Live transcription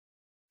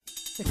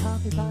The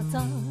coffee pot's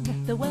on,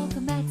 the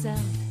welcome mat's out.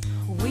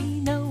 We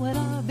know what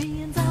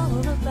RVing's all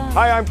about.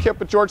 Hi, I'm Kip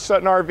with George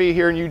Sutton RV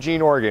here in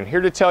Eugene, Oregon.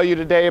 Here to tell you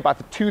today about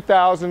the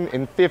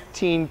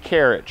 2015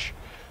 Carriage.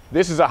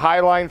 This is a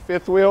Highline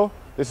fifth wheel.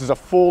 This is a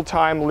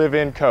full-time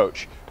live-in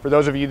coach. For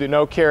those of you that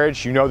know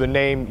Carriage, you know the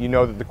name, you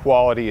know that the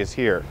quality is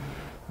here.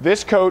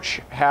 This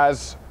coach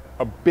has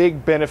a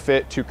big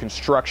benefit to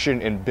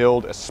construction and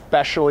build,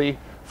 especially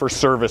for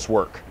service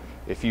work.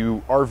 If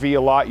you RV a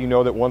lot, you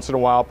know that once in a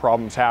while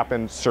problems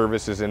happen,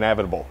 service is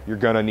inevitable. You're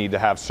gonna need to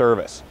have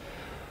service.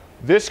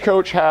 This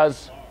coach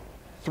has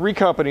 3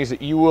 companies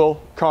that you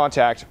will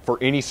contact for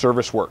any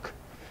service work.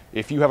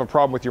 If you have a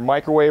problem with your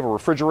microwave or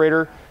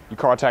refrigerator, you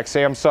contact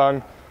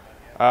Samsung.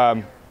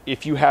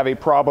 If you have a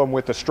problem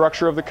with the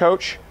structure of the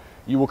coach,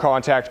 you will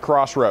contact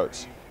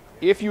Crossroads.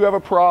 If you have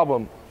a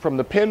problem from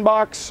the pin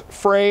box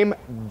frame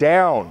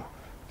down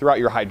throughout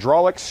your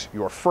hydraulics,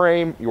 your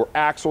frame, your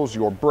axles,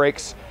 your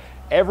brakes,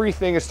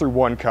 everything is through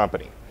one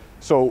company.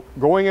 So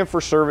going in for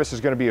service is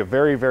going to be a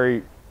very,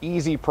 very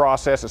easy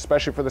process,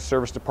 especially for the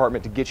service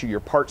department, to get you your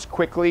parts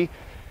quickly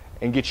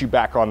and get you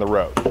back on the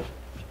road.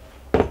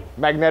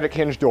 Magnetic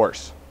hinge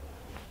doors.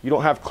 You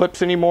don't have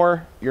clips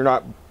anymore. You're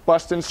not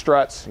busting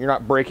struts. You're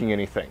not breaking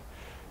anything.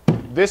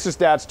 This is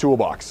Dad's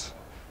toolbox.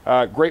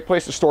 Great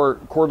place to store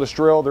cordless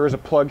drill. There is a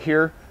plug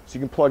here, so you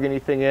can plug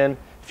anything in.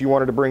 If you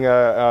wanted to bring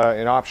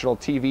an optional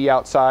TV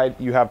outside,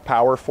 you have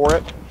power for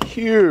it.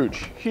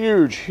 Huge,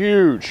 huge,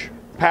 huge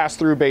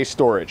pass-through base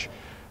storage.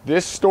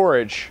 This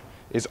storage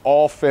is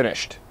all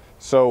finished.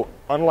 So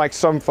unlike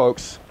some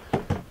folks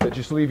that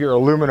just leave your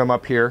aluminum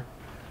up here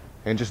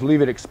and just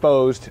leave it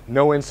exposed,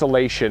 no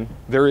insulation,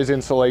 there is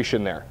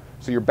insulation there.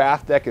 So your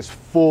bath deck is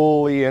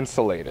fully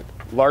insulated.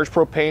 Large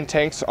propane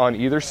tanks on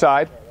either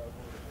side,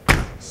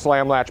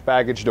 slam latch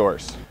baggage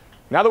doors.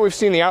 Now that we've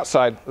seen the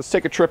outside, let's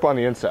take a trip on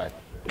the inside.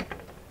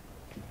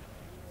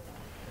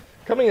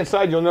 Coming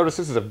inside, you'll notice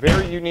this is a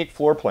very unique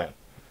floor plan.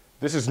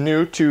 This is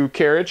new to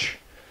Carriage.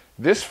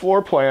 This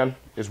floor plan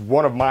is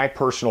one of my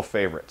personal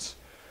favorites.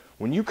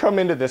 When you come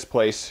into this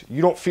place,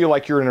 you don't feel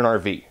like you're in an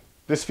RV.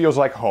 This feels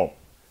like home.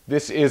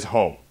 This is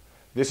home.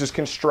 This is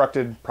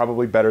constructed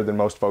probably better than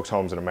most folks'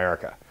 homes in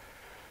America.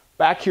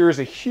 Back here is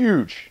a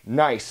huge,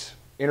 nice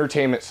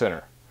entertainment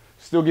center.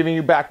 Still giving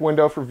you back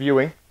window for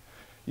viewing.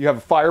 You have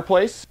a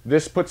fireplace.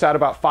 This puts out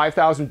about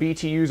 5,000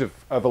 BTUs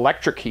of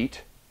electric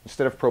heat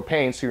instead of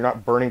propane, so you're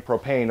not burning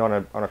propane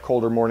on a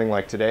colder morning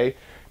like today.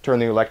 Turn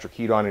the electric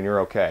heat on and you're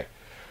okay.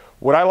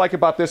 What I like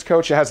about this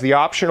coach, it has the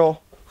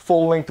optional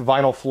full-length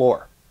vinyl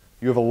floor.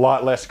 You have a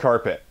lot less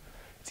carpet.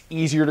 It's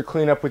easier to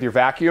clean up with your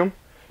vacuum.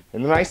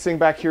 And the nice thing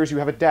back here is you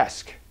have a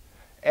desk.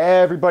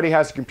 Everybody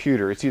has a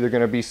computer. It's either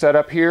going to be set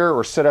up here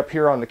or set up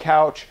here on the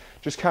couch,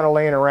 just kind of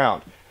laying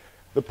around.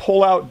 The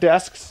pull-out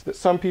desks that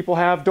some people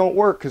have don't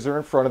work because they're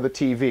in front of the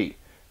TV.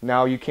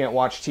 Now you can't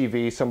watch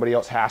TV. Somebody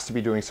else has to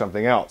be doing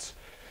something else.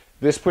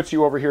 This puts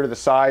you over here to the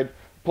side.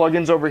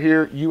 Plug-ins over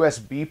here,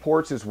 USB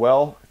ports as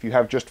well, if you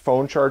have just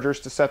phone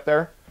chargers to set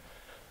there.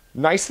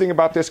 Nice thing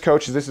about this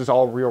coach is this is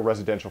all real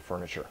residential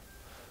furniture.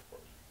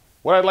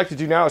 What I'd like to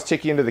do now is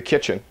take you into the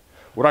kitchen.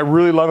 What I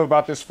really love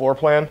about this floor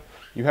plan,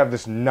 you have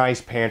this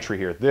nice pantry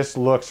here. This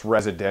looks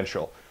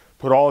residential.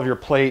 Put all of your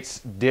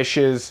plates,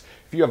 dishes.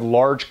 If you have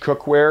large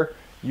cookware,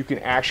 you can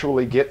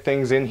actually get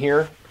things in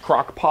here.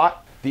 Crock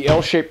pot. The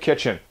L-shaped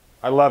kitchen.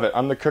 I love it.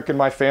 I'm the cook in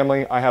my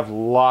family. I have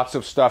lots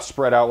of stuff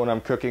spread out when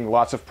I'm cooking,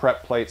 lots of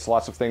prep plates,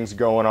 lots of things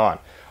going on.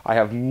 I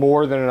have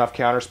more than enough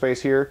counter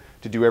space here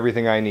to do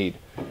everything I need.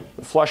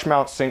 The flush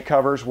mount sink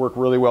covers work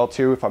really well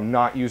too. If I'm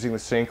not using the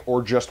sink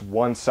or just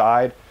one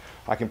side,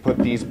 I can put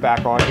these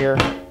back on here,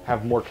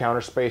 have more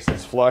counter space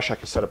that's flush. I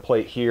can set a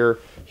plate here,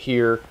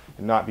 here,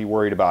 and not be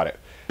worried about it.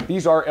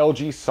 These are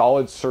LG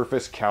solid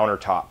surface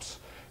countertops.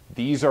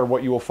 These are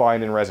what you will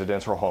find in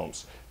residential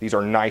homes. These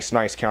are nice,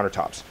 nice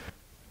countertops.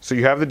 So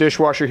you have the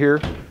dishwasher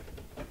here,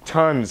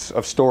 tons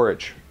of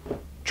storage,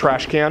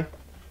 trash can,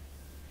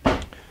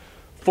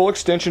 full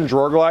extension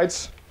drawer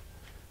glides.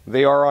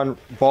 They are on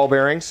ball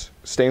bearings,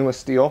 stainless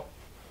steel.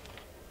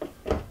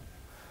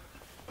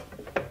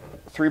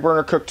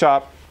 3-burner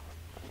cooktop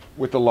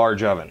with the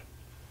large oven.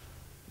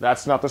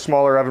 That's not the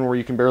smaller oven where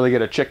you can barely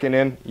get a chicken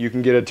in. You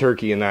can get a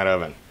turkey in that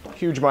oven.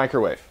 Huge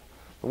microwave.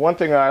 The one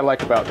thing that I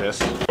like about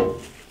this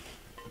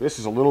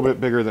is a little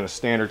bit bigger than a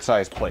standard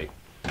size plate.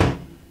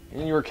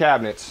 In your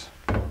cabinets,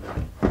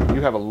 you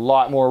have a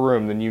lot more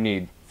room than you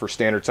need for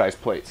standard size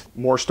plates.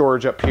 More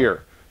storage up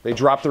here. They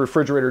drop the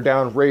refrigerator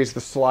down, raise the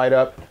slide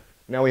up.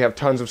 Now we have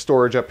tons of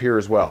storage up here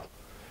as well.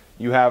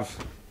 You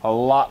have a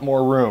lot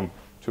more room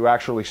to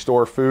actually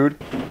store food.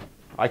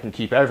 I can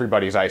keep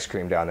everybody's ice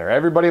cream down there.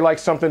 Everybody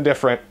likes something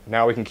different.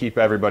 Now we can keep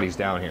everybody's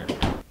down here.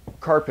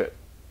 Carpet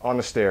on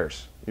the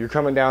stairs. You're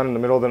coming down in the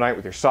middle of the night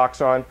with your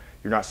socks on,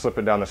 you're not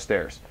slipping down the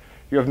stairs.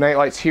 You have night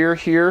lights here,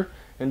 here,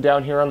 and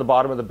down here on the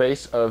bottom of the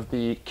base of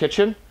the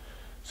kitchen,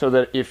 so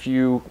that if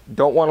you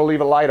don't want to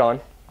leave a light on,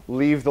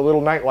 leave the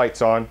little night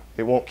lights on.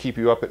 It won't keep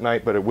you up at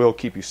night, but it will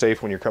keep you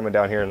safe when you're coming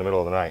down here in the middle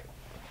of the night.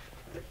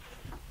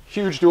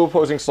 Huge dual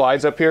opposing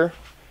slides up here.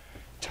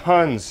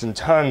 tons and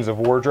tons of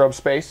wardrobe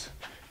space.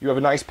 You have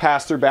a nice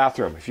pass-through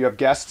bathroom. If you have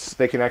guests,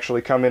 they can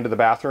actually come into the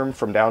bathroom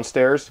from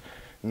downstairs,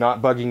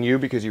 not bugging you,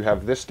 because you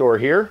have this door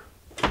here,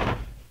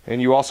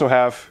 and you also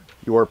have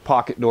your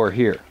pocket door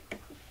here.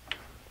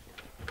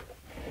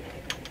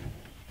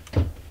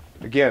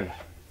 Again,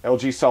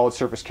 LG solid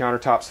surface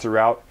countertops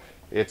throughout.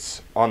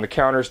 It's on the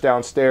counters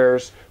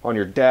downstairs, on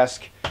your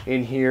desk,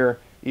 in here,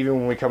 even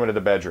when we come into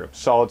the bedroom.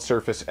 Solid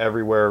surface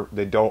everywhere.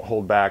 They don't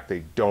hold back.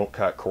 They don't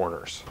cut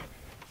corners.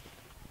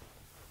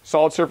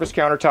 Solid surface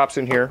countertops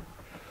in here.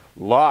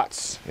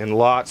 Lots and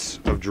lots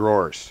of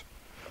drawers.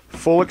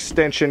 Full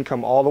extension,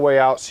 come all the way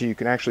out so you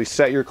can actually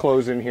set your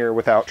clothes in here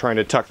without trying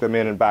to tuck them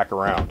in and back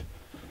around.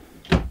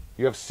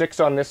 You have 6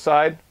 on this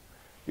side.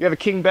 You have a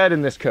king bed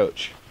in this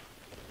coach.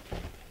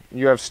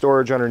 You have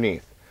storage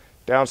underneath.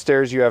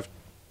 Downstairs you have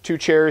 2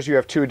 chairs. You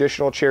have 2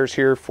 additional chairs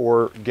here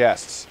for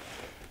guests.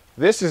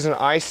 This is an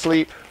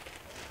iSleep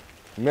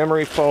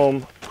memory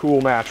foam cool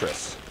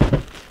mattress.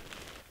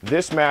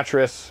 This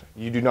mattress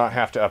you do not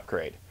have to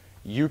upgrade.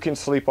 You can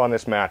sleep on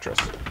this mattress.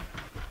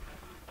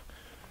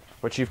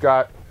 But you've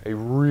got a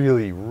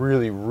really,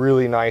 really,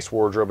 really nice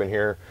wardrobe in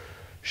here.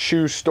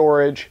 Shoe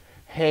storage,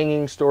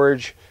 hanging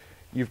storage.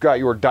 You've got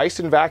your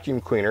Dyson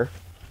vacuum cleaner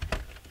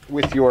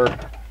with your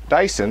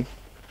Dyson.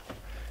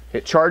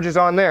 It charges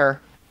on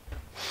there.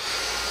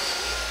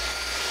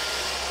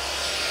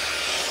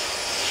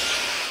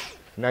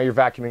 Now you're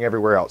vacuuming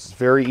everywhere else. It's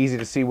very easy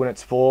to see when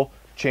it's full.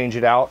 Change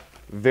it out.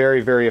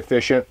 Very, very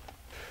efficient.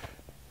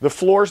 The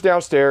floors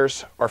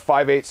downstairs are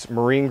 5/8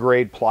 marine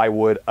grade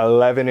plywood,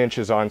 11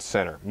 inches on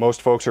center.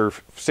 Most folks are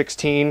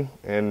 16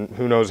 and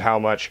who knows how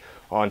much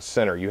on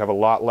center. You have a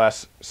lot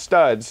less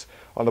studs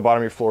on the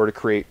bottom of your floor to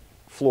create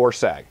floor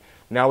sag.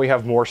 Now we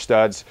have more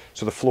studs,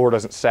 so the floor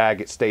doesn't sag,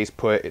 it stays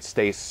put, it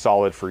stays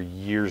solid for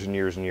years and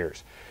years and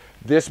years.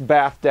 This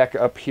bath deck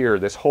up here,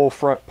 this whole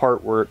front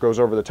part where it goes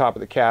over the top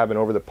of the cab and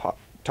over the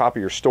top of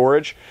your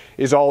storage,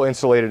 is all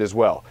insulated as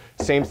well.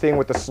 Same thing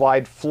with the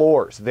slide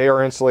floors. They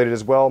are insulated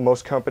as well.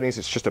 Most companies,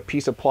 it's just a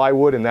piece of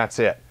plywood and that's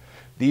it.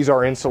 These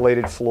are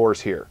insulated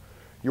floors here.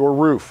 Your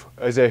roof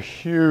is a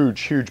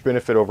huge, huge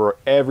benefit over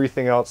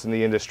everything else in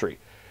the industry.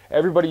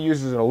 Everybody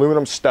uses an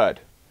aluminum stud.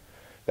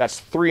 That's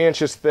 3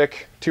 inches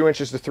thick, 2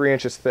 inches to 3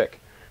 inches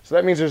thick. So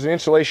that means there's an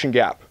insulation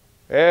gap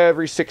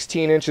every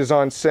 16 inches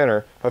on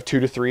center of 2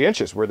 to 3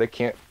 inches where they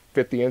can't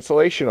fit the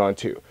insulation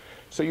onto.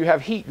 So you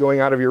have heat going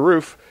out of your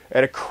roof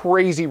at a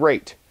crazy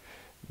rate.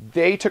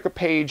 They took a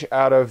page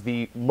out of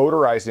the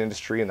motorized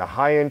industry and the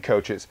high-end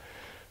coaches,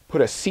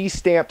 put a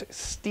C-stamped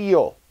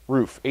steel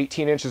roof,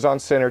 18 inches on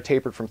center,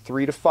 tapered from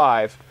 3 to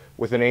 5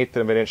 with 1/8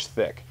 of an inch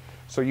thick.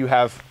 So you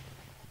have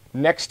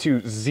next to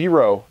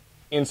 0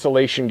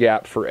 insulation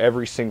gap for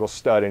every single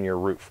stud in your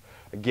roof.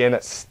 Again,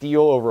 that's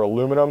steel over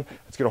aluminum.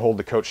 It's going to hold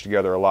the coach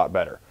together a lot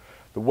better.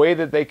 The way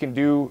that they can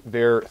do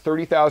their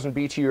 30,000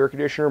 BTU air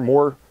conditioner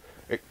more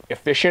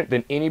efficient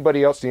than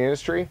anybody else in the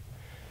industry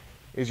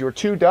is your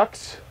 2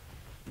 ducts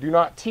do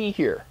not tee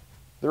here.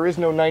 There is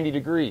no 90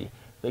 degree.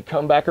 They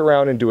come back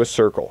around and do a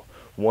circle.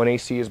 One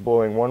AC is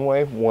blowing one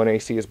way, one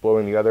AC is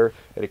blowing the other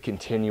at a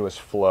continuous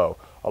flow.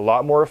 A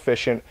lot more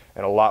efficient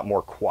and a lot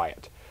more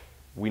quiet.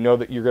 We know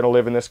that you're going to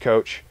live in this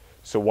coach,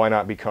 so why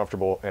not be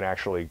comfortable and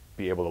actually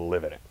be able to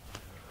live in it?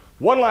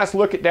 One last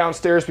look at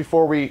downstairs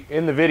before we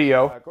end the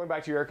video. Going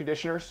back to your air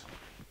conditioners,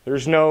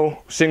 there's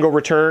no single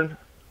return.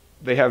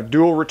 They have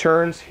dual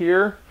returns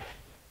here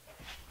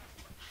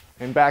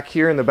and back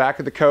here in the back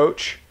of the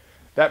coach.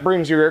 That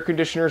brings your air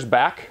conditioners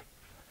back.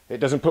 It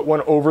doesn't put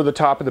one over the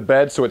top of the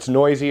bed so it's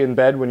noisy in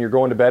bed when you're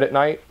going to bed at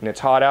night and it's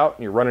hot out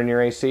and you're running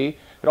your AC.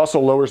 It also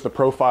lowers the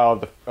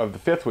profile of the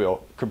fifth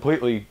wheel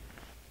completely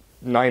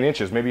 9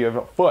 inches, maybe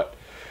a foot.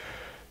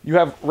 You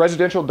have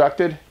residential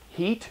ducted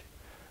heat.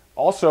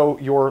 Also,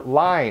 your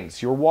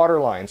lines, your water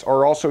lines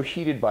are also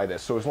heated by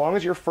this. So as long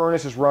as your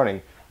furnace is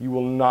running, you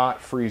will not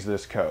freeze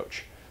this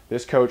coach.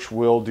 This coach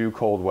will do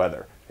cold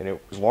weather. And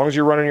as long as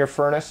you're running your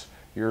furnace,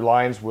 your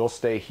lines will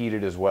stay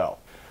heated as well.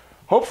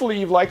 Hopefully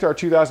you've liked our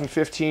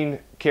 2015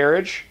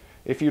 Carriage.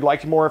 If you'd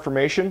like more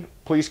information,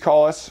 please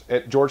call us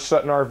at George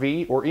Sutton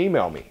RV or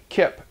email me,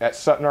 Kip at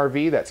Sutton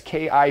RV, that's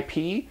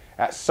KIP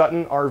at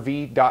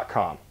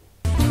SuttonRV.com.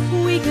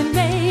 We can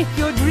make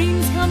your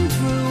dreams come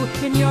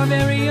true in your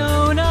very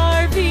own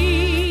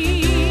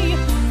RV.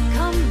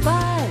 Come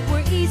by,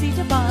 we're easy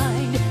to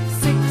find.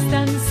 6th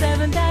and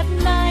 7th at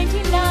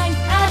 99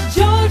 at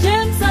George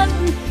and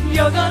Sutton.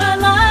 You're gonna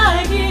love